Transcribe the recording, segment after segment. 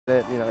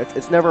it. You know,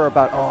 it's never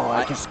about, oh,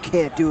 I just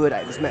can't do it.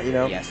 I just met, you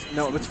know. Yes.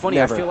 No, it's funny.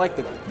 Never. I feel like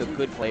the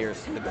good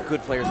players in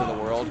the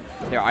world,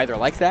 they're either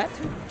like that,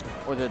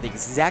 or they're the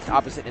exact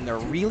opposite, and they're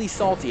really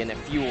salty, and it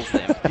fuels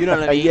them. You know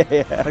what I mean? Yeah.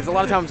 Like, there's a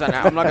lot of times,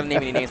 I'm not going to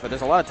name any names, but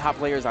there's a lot of top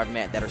players I've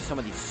met that are some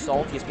of the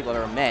saltiest people I've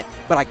ever met,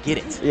 but I get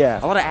it.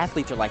 Yeah. A lot of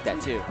athletes are like that,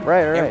 too.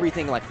 Right.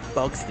 Everything, like,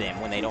 bugs them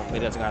when it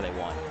doesn't go how they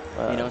want.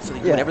 You know, so they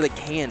do yeah. whatever they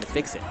can to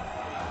fix it.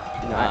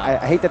 You know,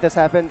 I hate that this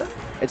happened.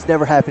 It's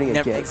never happening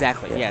again.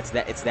 Exactly. Yeah, it's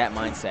that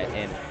mindset.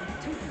 And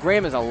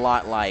Graham is a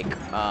lot like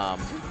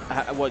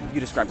what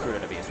you described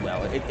Krudo to be as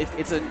well.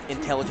 It's an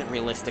intelligent,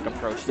 realistic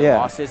approach to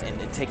losses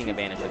and taking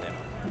advantage of them.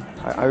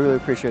 I really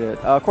appreciate it.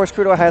 Of course,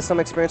 Krudo has some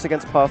experience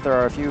against Puff. There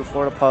are a few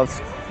Florida Puffs,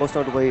 most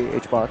notably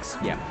H-Box.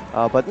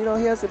 Yeah. But, you know,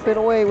 he hasn't been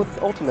away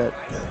with Ultimate.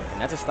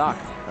 And that's a stock.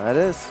 That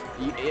is.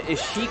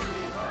 Is Sheik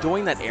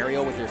doing that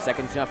aerial with your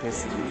second jump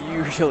is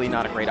usually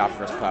not a great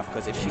option for Puff,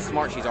 because if she's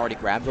smart, she's already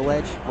grabbed the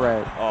ledge.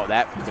 Right. Oh,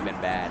 that would have been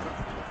bad.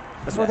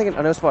 That's one thing I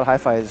noticed about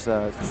HiFi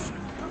is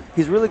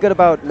he's really good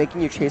about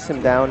making you chase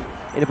him down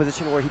in a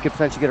position where he could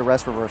potentially get a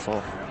rest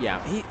reversal.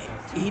 Yeah,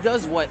 he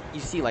does what you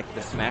see like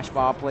the Smash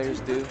Ball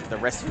players do, the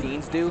rest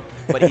fiends do,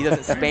 but he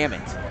doesn't spam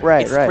it.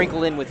 Right, it's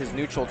sprinkled in with his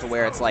neutral to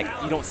where it's like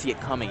you don't see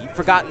it coming. You've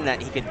forgotten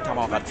that he could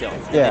tomahawk out tilt.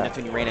 And then that's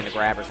when you ran into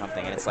grab or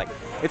something, and it's like,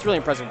 it's really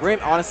impressive. Graham,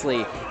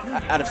 honestly,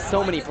 out of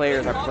so many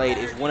players I've played,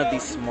 is one of the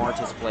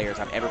smartest players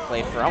I've ever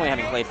played for, only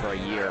having played for a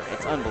year.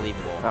 It's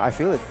unbelievable. I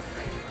feel it.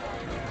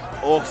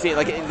 Oh, see,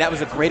 like that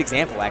was a great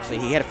example. Actually,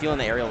 he had a feeling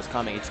the aerial was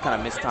coming. He just kind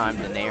of mistimed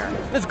the nair.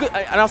 That's good,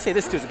 and I'll say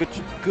this too: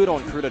 it's good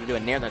on Krudo to do a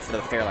nair instead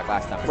of the fair like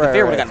last time. The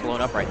fair would have gotten blown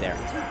up right there.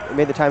 It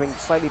made the timing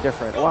slightly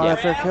different. Wow,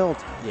 that fair killed.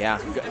 Yeah,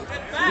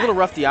 a little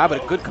rough DI,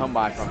 but a good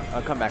comeback from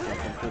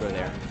Krudo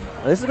there.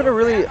 This has been a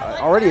really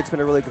it's been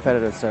a really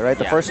competitive set, right?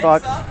 The first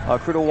stock,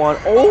 Krudo won.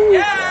 Oh.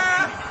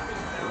 Yeah.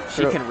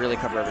 She can really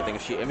cover everything.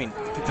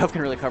 Puff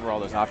can really cover all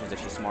those options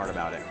if she's smart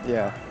about it.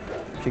 Yeah.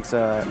 She's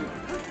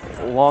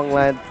long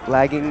end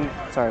lag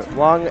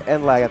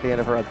at the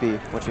end of her up B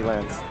when she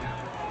lands.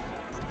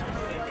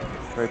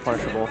 Very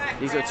punishable.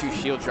 These are two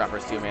shield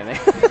droppers too, man.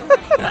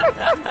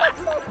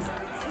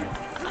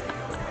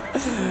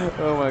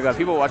 Oh my god,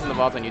 people watching the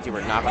vault on YouTube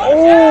are not going to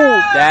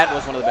That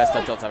was one of the best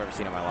tilts I've ever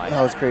seen in my life.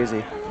 That was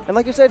crazy. And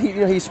like you said,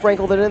 he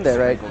sprinkled it in there,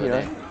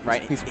 right?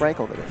 Right. He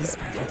sprinkled it in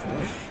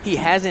there. He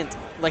hasn't,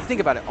 like,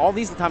 think about it. All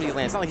these times he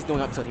lands, it's not like he's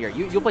doing up tilt here.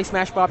 You'll play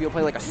Smash Bob, you'll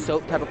play like a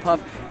soap type of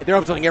Puff. They're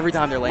up tilting every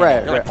time they're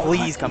landing. They're like,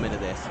 please come into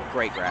this.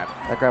 Great grab.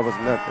 That grab was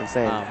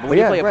insane. But when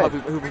you play a Puff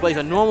who plays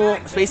a normal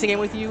spacing game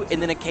with you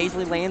and then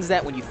occasionally lands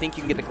that when you think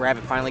you can get the grab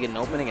and finally get an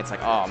opening, it's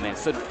like, oh man,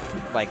 so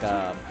like,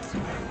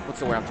 what's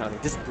the word I'm trying to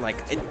think? Just like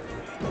it.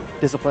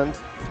 Disciplined.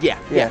 Yeah.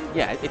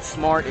 It's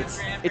smart. It's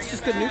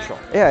just good neutral.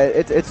 Yeah,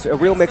 it's a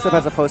real mix-up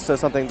as opposed to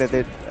something that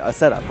they a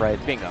setup,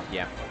 right? Bingo.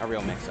 Yeah, a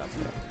real mix-up.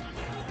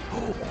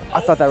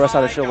 I thought that rest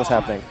out of shield was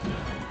happening.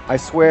 I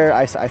swear,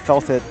 I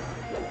felt it.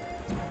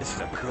 This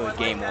is a good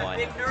game one.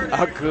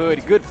 A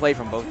good play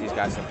from both these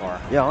guys so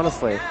far. Yeah,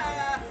 honestly.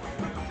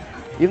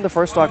 Even the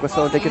first stock was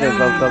so indicative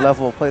of the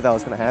level of play that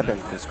was going to happen.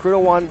 Because Krudo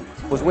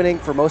was winning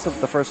for most of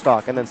the first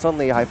stock, and then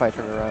suddenly HiFi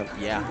turned around.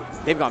 Yeah,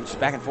 they've gone just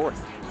back and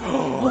forth.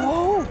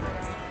 Oh,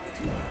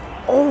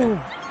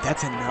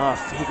 that's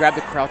enough. He grabbed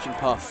the crouching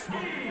Puff.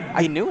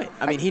 I knew it.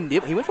 I mean, he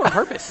went for a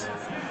purpose.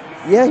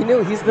 Yeah, he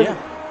knew. He's been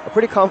a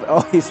pretty confident.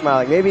 Oh, he's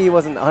smiling. Maybe he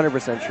wasn't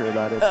 100% sure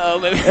about it. Oh,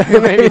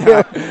 maybe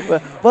not.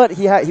 but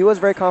he was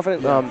very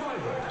confident.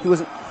 He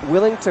was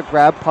willing to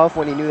grab Puff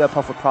when he knew that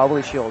Puff would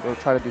probably shield or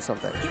try to do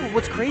something.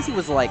 What's crazy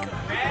was, like,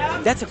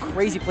 that's a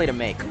crazy play to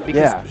make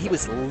because he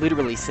was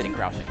literally sitting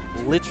crouching.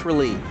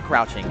 Literally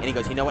crouching. And he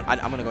goes, you know what? I'm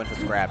going to go into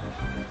this grab.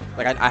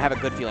 Like, I have a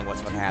good feeling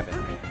what's going to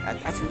happen.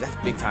 That's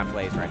big-time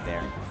plays right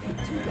there.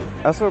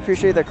 I also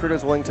appreciate that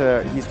Krudo's willing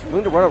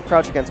to run up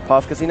crouch against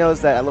Puff because he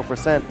knows that at low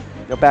percent,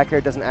 back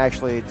air doesn't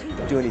actually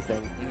do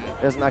anything.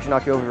 It doesn't actually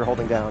knock you over if you're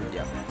holding down.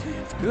 Yeah.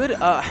 It's good.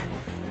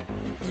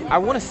 I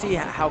want to see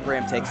how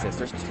Graham takes this.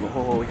 We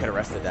could have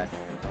rested that.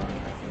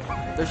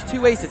 There's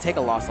two ways to take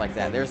a loss like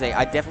that. There's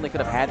I definitely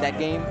could have had that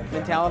game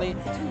mentality,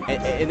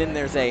 and then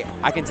there's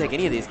I can take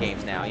any of these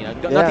games now.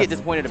 Not to get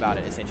disappointed about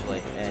it,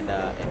 essentially, and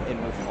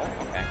move from.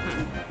 Oh, okay.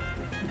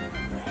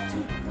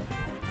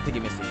 I think he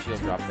missed a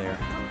shield drop there.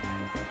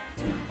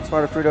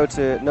 Smart of Krudo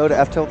to know to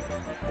F tilt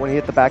when he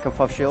hit the back of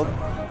Puff shield.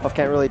 Puff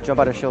can't really jump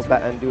out of shield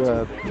and do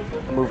a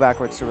move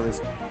backwards to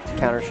release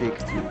counter Sheik.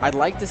 I'd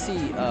like to see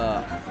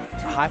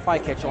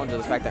HiFi catch on to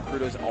the fact that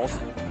Krudo's also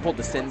pulled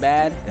the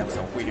Sinbad. That was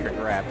a weird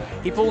grab.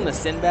 He pulled in the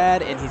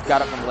Sinbad and he's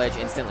got it from ledge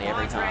instantly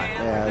every time.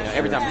 Yeah,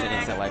 every time it's an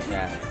instant ledge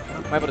dash.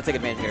 Might be able to take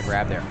advantage and get a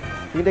grab there.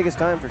 He can take his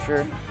time for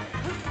sure.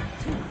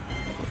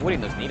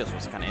 Avoiding those needles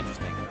was kind of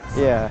interesting.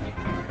 Yeah.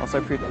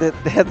 Also,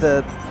 they had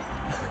the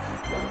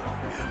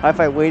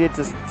HiFi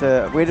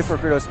waited for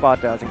Krudo's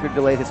spot dodge, and Krudo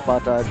delayed his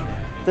spot dodge.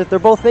 They're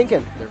both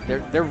thinking.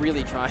 They're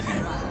really trying.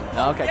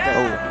 Okay.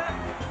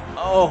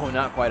 Oh,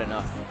 not quite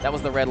enough. That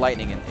was the red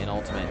lightning in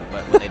Ultimate,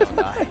 but when they don't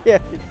die.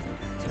 Yeah.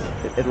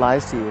 It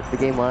lies to you. The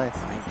game lies.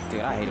 Dude,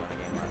 I hate it when the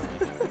game lies.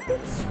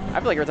 I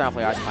feel like every time I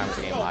play Ice Climbers,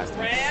 the game lies to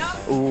me.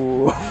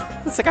 Ooh.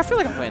 It's like, I feel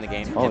like I'm playing the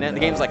game. Oh, and then no.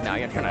 the game's like, no,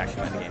 you're not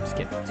actually playing the game. Just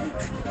kidding.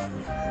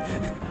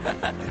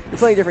 You're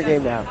playing a different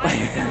game now.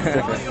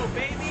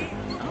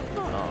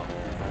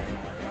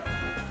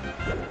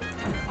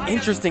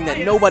 Interesting that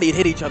nobody had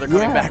hit each other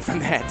coming back from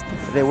that.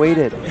 They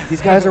waited.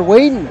 These guys are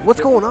waiting.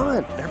 What's going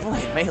on? They're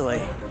playing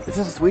Melee. Is this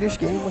a Swedish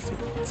game?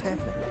 What's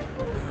happening?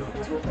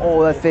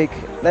 Oh, that fake.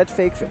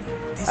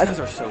 These guys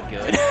are so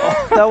good.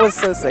 That was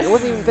so sick. It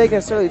wasn't even fake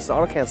necessarily. It's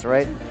auto cancel,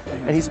 right?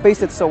 And he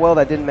spaced it so well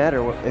that it didn't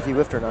matter if he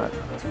whiffed or not.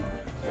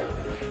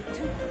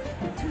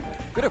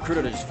 Good of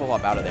Krudo to just full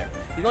hop out of there.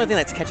 The only thing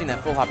that's catching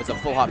that full hop is a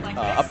full hop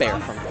up air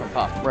from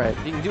Puff. Right.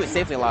 You can do it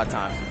safely a lot of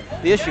times.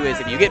 The issue is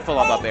if you get full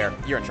hop up air,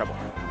 you're in trouble.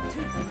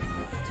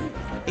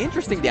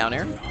 Interesting down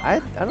air. I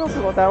don't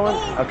know about that one.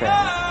 Okay.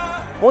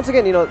 Once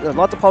again,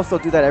 lots of Puffs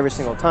don't do that every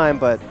single time,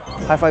 but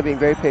HiFi being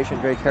very patient,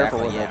 very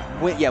careful with it.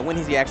 When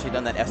has he actually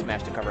done that F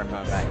smash to cover him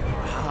coming back?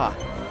 Ah.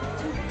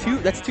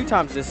 That's 2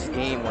 times this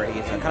game where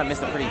he's kind of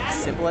missed a pretty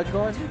simple edge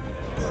guard.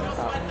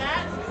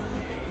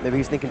 Maybe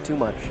he's thinking too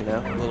much,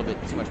 A little bit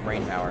too much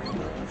brain power.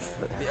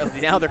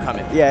 Now they're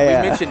coming.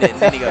 Yeah. We mentioned it, and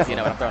then he goes,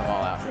 I'm throwing them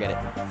all out. Forget it.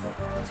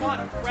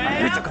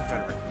 It's a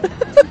Confederate.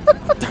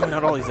 Throwing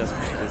out all these other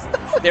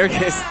matches. There it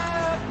is.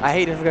 I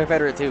hate a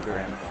Confederate too,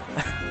 Graham.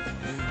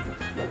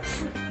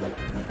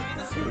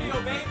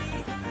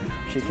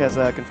 She has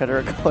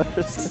Confederate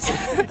colors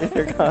in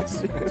her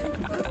costume.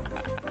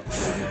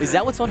 Is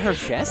that what's on her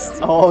chest?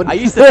 Oh, I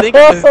used to think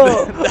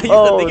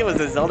it was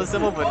the Zelda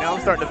symbol, but now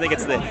I'm starting to think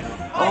it's the.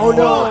 Oh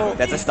no!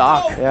 That's a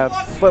stock. Yeah,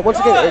 but once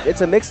again,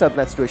 it's a mix-up in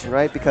that situation,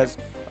 right? Because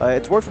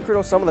it's worked for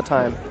Krudo some of the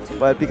time,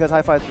 but because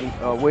HiFi's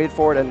been waited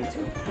for it and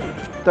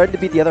starting to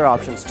beat the other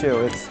options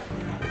too.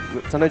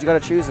 Sometimes you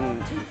got to choose,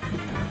 and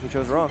he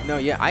chose wrong. No,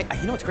 yeah,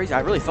 you know what's crazy? I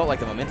really felt like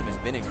the momentum has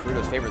been in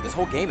Krudo's favor this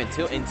whole game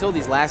until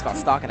these last about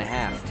stock and a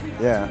half.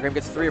 Yeah. Graham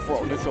gets 3 or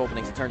 4 neutral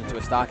openings, it turns into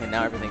a stock, and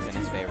now everything's in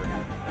his favor.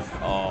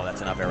 Oh,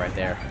 that's an up air right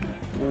there.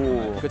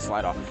 Ooh. Good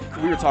slide off.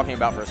 We were talking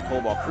about versus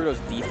Cold Ball. Krudo's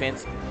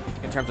defense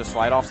in terms of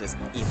slide offs is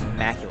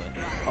immaculate.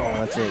 Oh,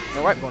 that's it.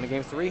 All right, going to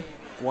game 3,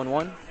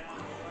 1-1.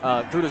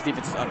 Krudo's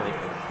defense is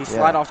unbelievable. He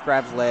slide offs,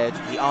 grabs ledge,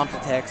 he arm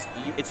protects.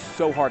 It's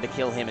so hard to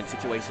kill him in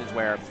situations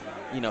where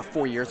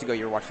 4 years ago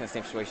you were watching the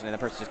same situation and the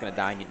person's just going to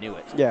die and you knew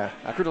it. Yeah.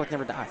 Krudo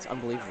never dies. It's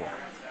unbelievable.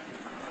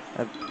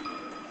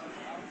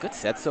 Good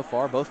sets so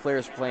far. Both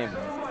players playing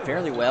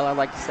fairly well, I'd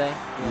like to say.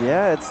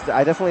 Yeah,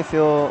 I definitely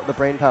feel the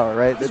brain power,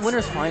 right? This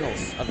winners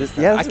finals of this.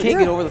 Yeah, I can't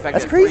get over the fact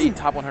that crazy. 3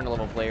 top 100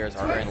 level players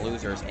are in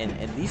losers,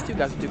 and these 2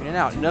 guys are duking it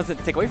out. Nothing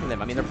to take away from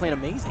them. I mean, they're playing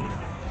amazing.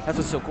 That's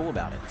what's so cool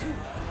about it.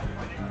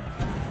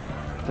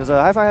 Does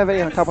HiFi have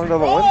any top 100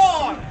 level wins?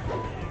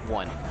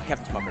 1.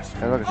 Captain Smuckers.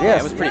 Yes. Yeah,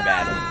 it was pretty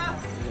bad.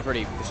 It was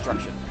pretty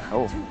destruction.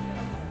 Oh.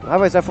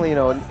 HiFi's definitely,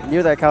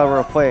 near that caliber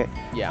of play.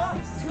 Yeah.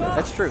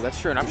 That's true. That's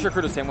true. And I'm sure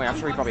Krudo's the same way. I'm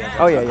sure he probably has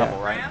a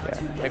couple, right? Yeah.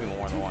 Maybe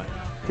more than 1.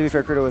 To be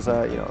fair, Krudo is,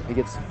 he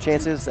gets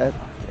chances at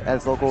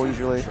his local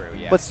usually. True,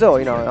 yeah. But still,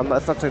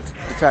 that's not to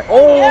detract.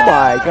 Oh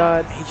my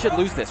God. He should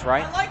lose this,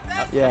 right?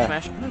 Yeah.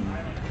 Smash?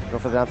 Go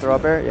for the down throw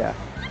up air? Yeah.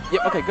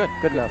 Yeah, okay, good.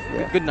 Good enough.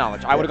 Yeah. Good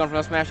knowledge. I would have gone for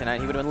no smash, and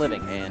he would have been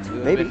living, and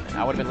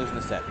I would have been losing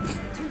the set.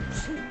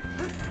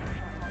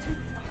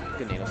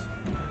 Good needles.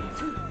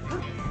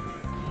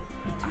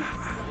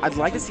 I'd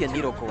like to see a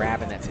needle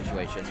grab in that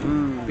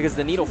situation because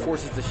the needle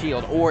forces the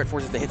shield, or it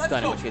forces the hit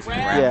stun, in which case it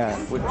can grab.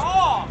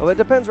 Yeah. Well, it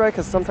depends, right?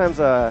 Because sometimes,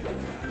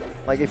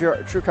 like if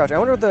you're true crouch, I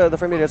wonder what the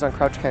frame rate is on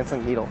crouch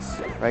canceling needles,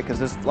 right? Because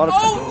there's a lot of.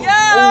 Oh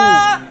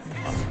yeah!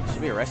 Oh,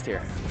 should be a rest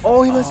here.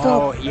 Oh, he messed up.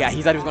 Oh yeah,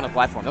 he thought he was going to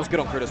platform. That was good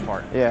on Krudo's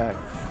part. Yeah,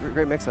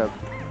 great mix-up.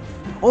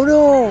 Oh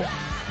no!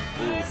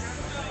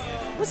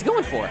 What's he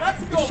going for?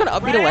 He's just trying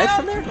to upbeat a ledge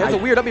from there? That's a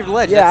weird upbeat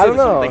ledge. Yeah, I don't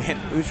know. He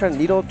was trying to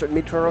needle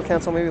mid-turtle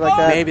cancel, maybe like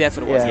that. Maybe that's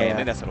what it was. Yeah,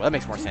 maybe that's what it was. That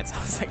makes more sense.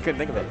 I couldn't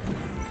think of it.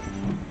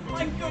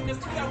 My goodness,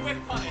 we got whip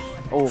punish.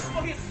 Oh.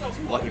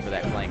 Lucky for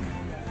that flank.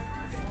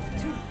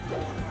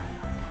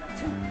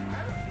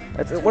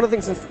 It's one of the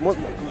things, since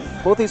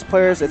both these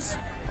players, it's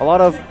a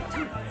lot of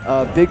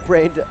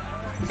big-brained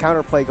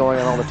counterplay going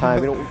on all the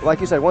time. Like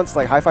you said, once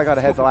HiFi got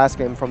ahead the last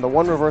game from the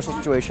one reversal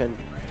situation,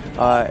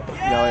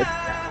 it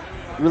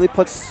really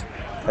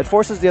it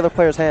forces the other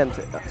player's hand.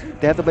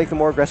 They have to make the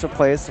more aggressive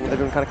plays, so they're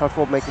kind of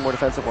comfortable making more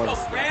defensive ones.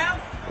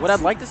 What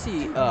I'd like to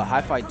see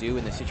HiFi do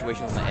in the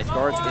situations on the edge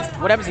guards is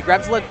what happens, he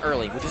grabs the ledge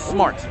early, which is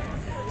smart.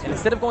 And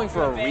instead of going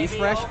for a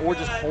refresh or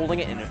just holding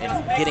it and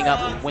getting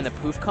up when the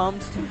poof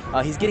comes,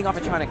 he's getting off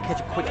and trying to catch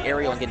a quick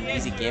aerial and get an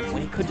easy gimp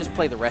when he could just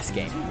play the rest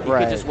game. He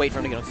could just wait for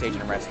him to get on stage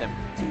and arrest him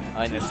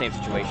in the same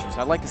situation. So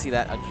I'd like to see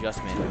that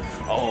adjustment.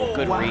 Oh,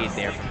 good read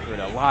there from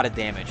Krudo. A lot of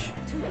damage.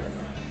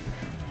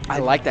 I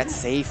like that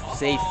safe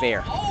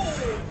fair.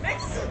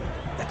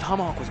 That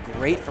tomahawk was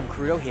great from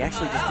Krudo. He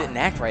actually just didn't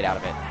act right out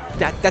of it.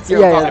 That's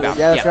what I'm talking about.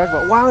 Yeah, that's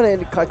right. Wow,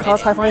 and it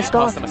cost HiFi a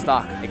stock. Cost him a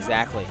stock,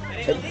 exactly.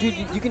 Dude,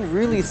 you can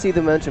really see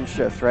the momentum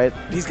shift, right?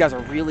 These guys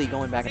are really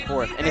going back and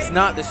forth. And it's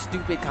not the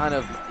stupid kind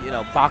of,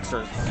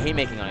 boxers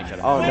haymaking on each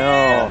other. Oh,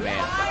 no. Oh,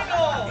 man.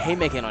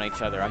 haymaking on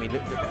each other. I mean,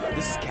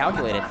 this is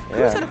calculated.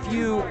 Krudo's had a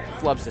few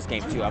flubs this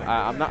game too.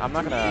 I'm not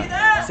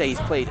gonna say he's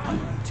played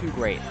too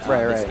great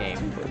this game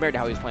compared to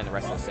how he was playing the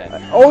rest of the set.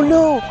 Oh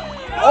no!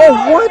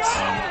 Oh what?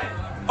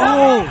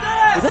 Oh,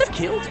 would that have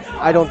killed?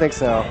 I don't think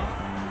so.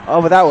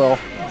 Oh, but that will.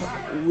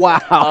 Wow.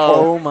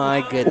 Oh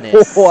my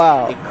goodness.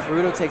 Wow. And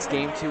Krudo takes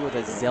game 2 with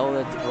a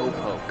Zelda toe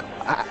poke.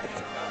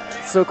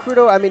 So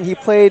Krudo, I mean, he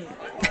played.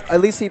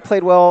 At least he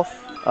played well.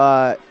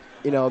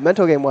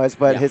 Mental game wise,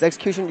 but his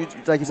execution,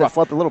 like you said,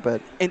 flopped a little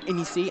bit. And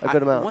you see, a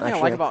good amount. One thing I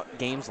like about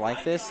games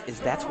like this is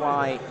that's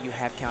why you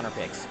have counter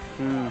picks.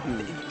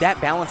 Mm-hmm. That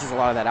balances a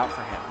lot of that out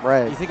for him.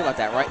 Right. You think about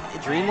that, right?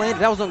 Dreamland,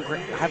 that was on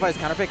HiFi's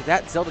counter pick.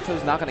 That Zelda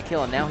Toe's not going to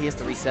kill, and now he has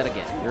to reset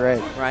again. You're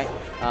right. Right?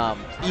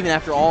 Even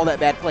after all that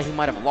bad play, he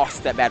might have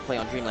lost that bad play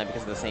on Dreamland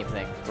because of the same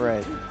thing.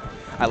 Right.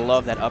 I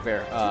love that up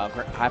air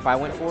HiFi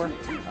went for,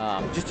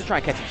 just to try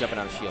and catch him jumping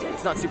out of shield.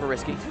 It's not super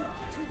risky.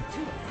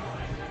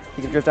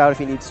 He can drift out if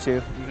he needs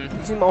to. You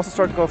see him also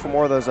start to go for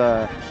more of those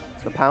the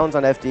pounds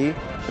on FD.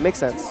 It makes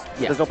sense.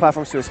 Yeah. There's no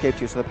platforms to escape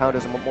to, so the pound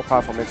is a more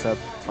powerful mix-up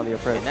on the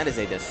approach. And that is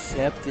a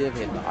deceptive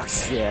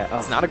hitbox. Yeah.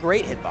 It's not a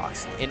great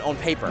hitbox on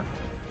paper,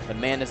 but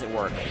man, does it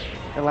work.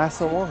 It lasts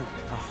so long.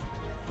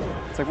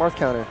 It's like Marth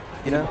counter,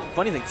 you know?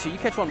 Funny thing, so you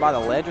catch one by the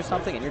ledge or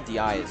something, and your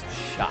DI is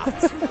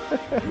shot.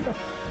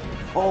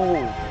 Oh.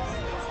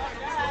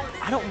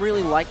 I don't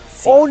really like...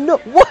 Oh, no.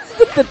 What?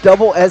 The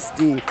double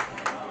SD.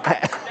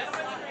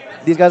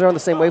 These guys are on the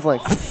same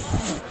wavelength.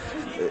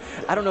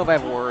 I don't know if I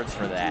have words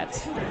for that.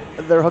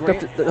 They're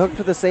hooked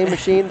to the same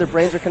machine. Their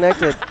brains are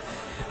connected.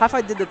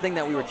 HiFi did the thing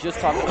that we were just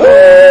talking about.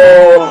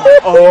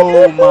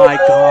 Oh my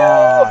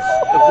gosh.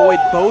 Avoid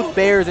both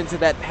bears into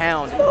that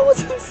pound. That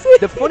was insane.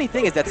 The funny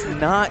thing is it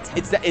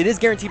is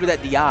guaranteed with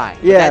that DI.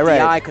 Yeah, that right.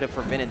 DI could have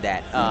prevented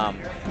that.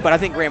 But I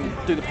think Graham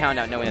threw the pound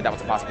out knowing that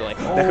was a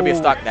possibility. That could be a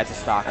stock. That's a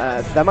stock.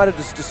 That might have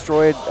just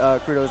destroyed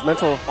Krudo's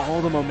mental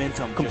all the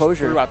momentum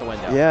composure. Just threw out the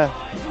window. Yeah.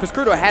 Because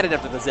Krudo had it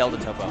after the Zelda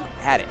topo.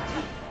 Had it.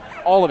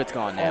 All of it's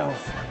gone now.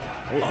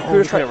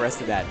 Krudo's trying to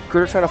arrested that.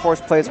 Krudo's trying to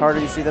force plays harder.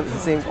 You see them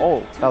seeing,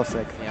 oh, that was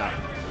sick.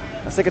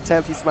 Yeah. A sick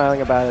attempt. He's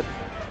smiling about it.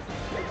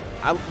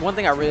 One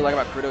thing I really like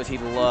about Krudo is he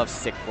loves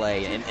sick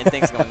play and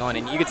things going on,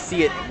 and you can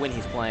see it when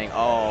he's playing.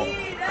 Oh,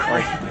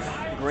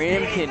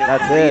 Graham can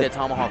read a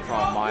tomahawk from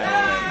a mile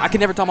away. I can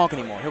never tomahawk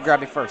anymore. He'll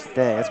grab me first.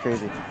 Dang, that's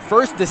crazy.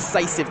 First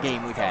decisive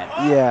game we've had.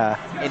 Yeah.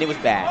 And it was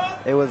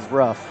bad. It was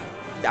rough.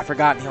 I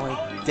forgot the only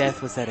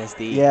death was that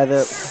SD. Yeah.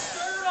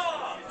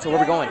 So where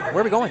are we going? Where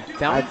are we going?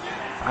 Fountain?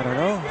 I don't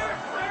know.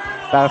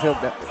 Battlefield.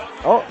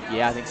 Oh.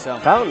 Yeah, I think so.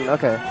 Fountain.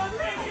 Okay.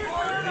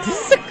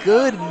 This is a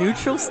good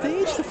neutral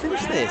stage to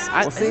finish this.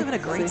 This has been a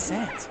great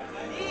set.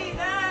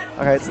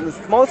 Okay, so the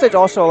smaller stage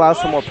also allows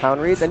for more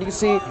pound reads, and you can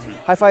see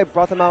HiFi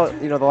brought them out,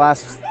 the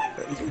last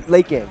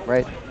late game,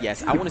 right?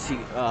 Yes, I want to see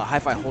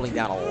HiFi holding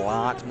down a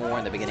lot more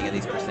in the beginning of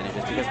these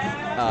percentages because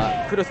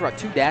Krudo threw out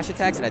 2 dash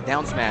attacks and a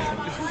down smash, and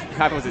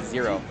HiFi was at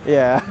 0.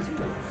 Yeah.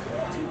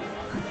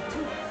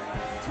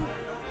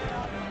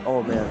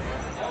 Oh, man.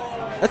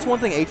 That's one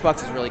thing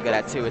HBox is really good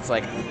at, too. It's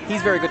like,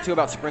 he's very good, too,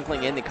 about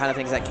sprinkling in the kind of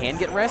things that can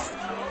get rest.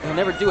 He'll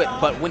never do it,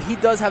 but when he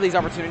does have these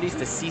opportunities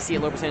to CC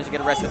at low percentage to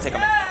get a rest, he'll take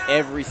them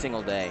every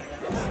single day.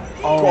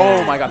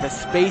 Oh my god, the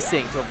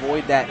spacing to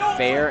avoid that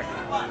fair,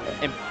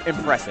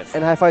 impressive.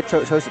 And HiFi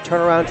chose to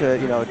turn around to,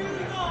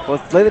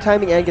 both play the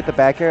timing and get the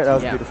back air. That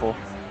was beautiful.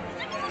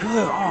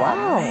 Good.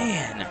 Wow.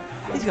 Man.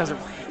 These guys are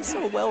playing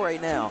so well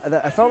right now.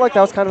 I felt like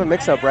that was kind of a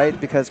mix-up, right?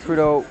 Because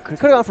Krudo could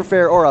have gone for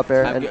fair or up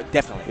air. And,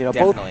 definitely.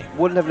 Both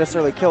wouldn't have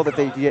necessarily killed if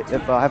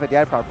HiFi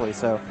DI properly,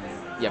 so.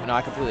 Yeah, but no,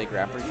 I completely agree.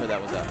 I'm pretty sure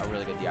that was a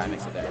really good DI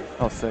mix-up there.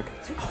 Oh, sick.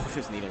 Oh,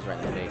 there's needles right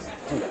in the face.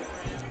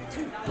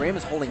 Graham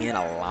is holding in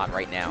a lot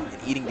right now and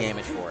eating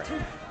damage for it.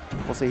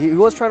 We'll see. He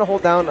was trying to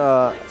hold down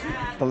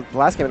the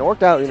last game, and it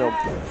worked out,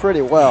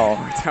 pretty well. It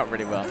worked out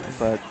pretty well.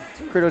 But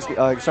Krudo's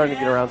starting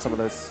to get around some of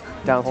those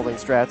down-holding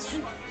strats,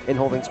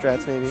 in-holding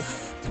strats, maybe.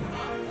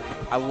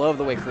 I love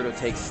the way Krudo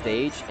takes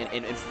stage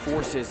and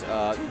forces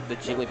the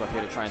Jigglypuff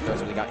here to try and throw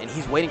something out, and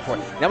he's waiting for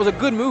it. That was a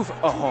good move.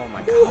 Oh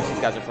my gosh, these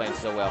guys are playing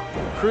so well.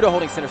 Krudo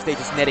holding center stage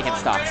is netting him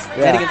stocks.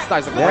 Yeah. Netting him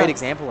stocks is a great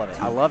example of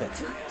it. I love it.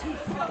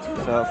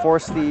 So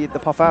force the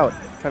puff out,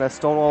 trying to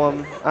stonewall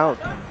him out.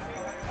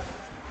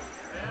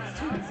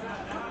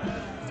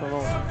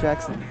 Stonewall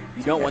Jackson.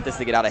 You don't want this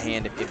to get out of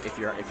hand if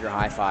you're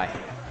HiFi.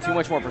 Too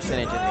much more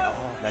percentage, and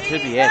that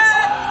should be it.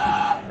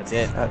 That's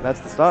it. That's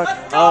the stock.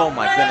 Oh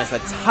my goodness, a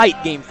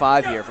tight game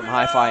 5 here from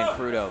HiFi and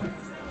Krudo.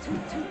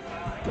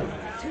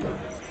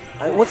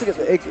 Once again,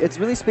 it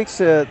really speaks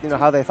to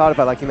how they thought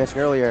about, like you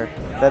mentioned earlier,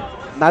 that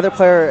neither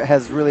player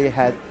has really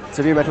had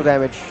severe mental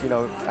damage,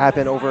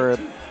 happen over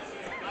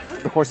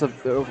the course of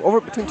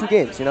between 2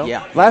 games.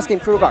 Yeah. Last game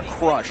Krudo got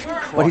crushed,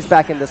 but he's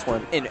back in this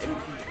one. And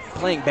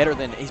playing better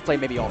than he's played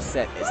maybe all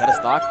set. Is that a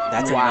stock?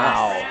 That's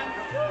wow. Enough.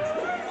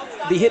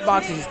 The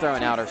hitboxes he's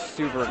throwing out are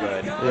super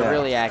good. They're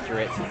really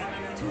accurate.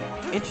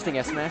 Interesting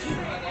S smash.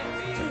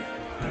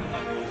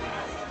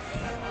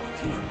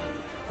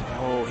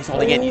 Oh, he's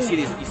holding in. You see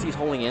he's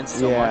holding in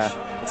so much.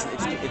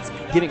 It's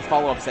giving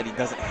follow-ups that he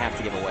doesn't have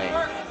to give away.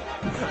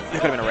 That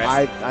could have been a rest.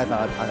 I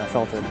thought I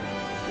felt it.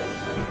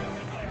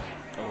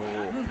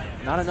 Oh,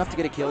 not enough to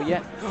get a kill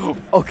yet.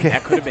 Okay.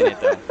 That could have been it,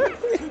 though.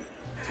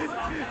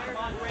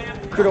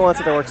 Krudo wants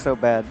it to work so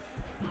bad.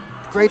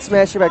 Great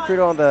smashing by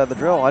Krudo on the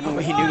drill. I didn't.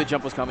 He knew the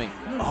jump was coming.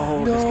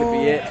 Oh, no. This could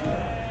be it.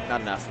 Not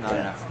enough, not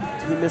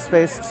enough. He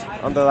misspaced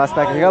on the last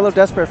back air. He got a little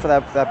desperate for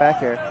that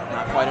back air.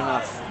 Not quite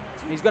enough.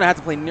 He's going to have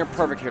to play near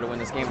perfect here to win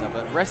this game, though.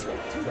 But rest,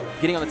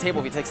 getting on the table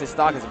if he takes his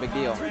stock is a big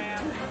deal.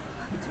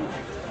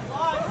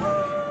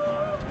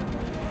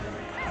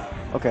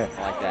 Okay.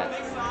 I like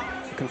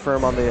that.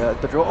 Confirm on the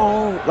drill.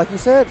 Oh, like you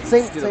said,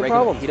 same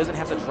problem. He doesn't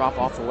have to drop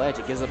off the ledge.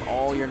 It gives up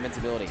all your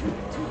invincibility.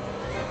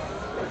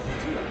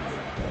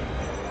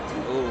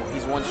 Ooh,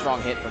 he's one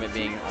strong hit from it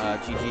being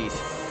GG's.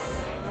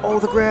 Oh,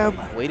 the grab.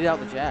 Waited out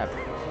the jab.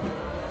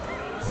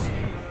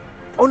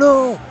 Oh,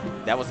 no.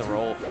 That was the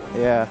roll.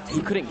 Yeah.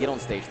 He couldn't get on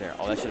stage there.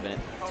 Oh, that should have been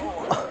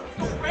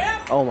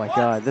it. Oh, my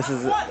God. This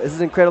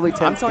is incredibly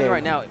tense. I'm telling game. you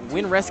right now,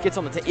 when Rest gets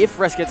on the if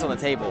Rest gets on the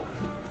table,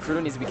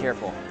 Krudo needs to be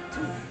careful.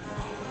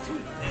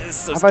 This is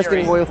so HiFi's scary.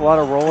 getting away with a lot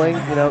of rolling.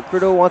 You know,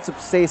 Krudo wants to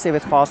stay safe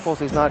as possible,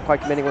 so he's not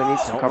quite committing when he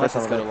needs to Don't cover let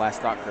some this of go to it. last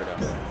stock,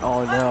 Krudo.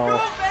 Oh, no.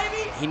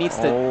 He needs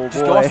to Oh,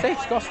 just go boy. off stage.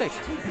 Go off stage.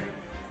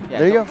 Yeah,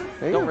 There you don't- go.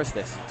 There you Don't go. risk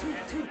this.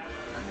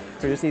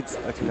 He just needs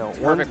one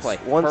Perfect play.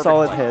 one Perfect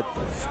solid play. hit.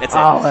 That's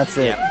Oh, it. that's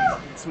it. Yeah.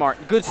 Smart.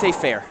 Good, safe,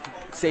 fair.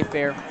 Safe,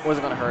 fair.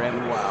 Wasn't going to hurt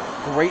him.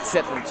 Wow. Great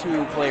set from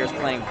two players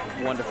playing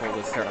wonderful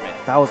this tournament.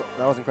 That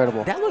was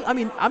incredible. That look. I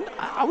mean,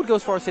 I would go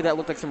as far as say that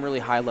looked like some really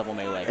high-level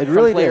melee. It from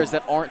really players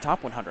did. that aren't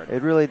top 100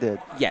 It really did.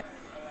 yet.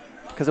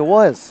 Because it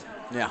was.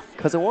 Yeah.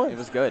 Because it was. It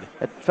was good.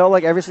 It felt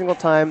like every single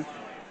time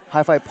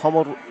HiFi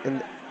pummeled